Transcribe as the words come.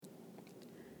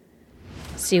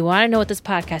So you want to know what this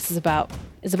podcast is about.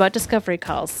 It's about discovery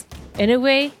calls. In a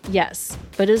way, yes,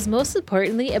 but it is most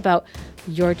importantly about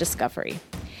your discovery.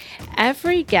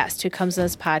 Every guest who comes on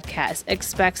this podcast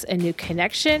expects a new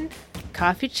connection,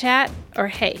 coffee chat, or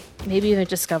hey, maybe even a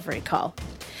discovery call.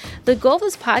 The goal of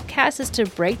this podcast is to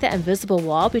break that invisible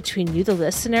wall between you, the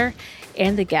listener,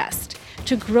 and the guest,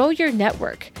 to grow your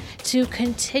network, to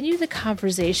continue the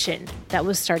conversation that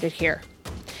was started here.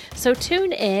 So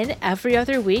tune in every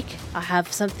other week. I'll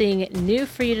have something new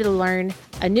for you to learn,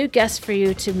 a new guest for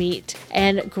you to meet,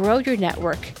 and grow your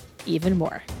network even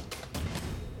more.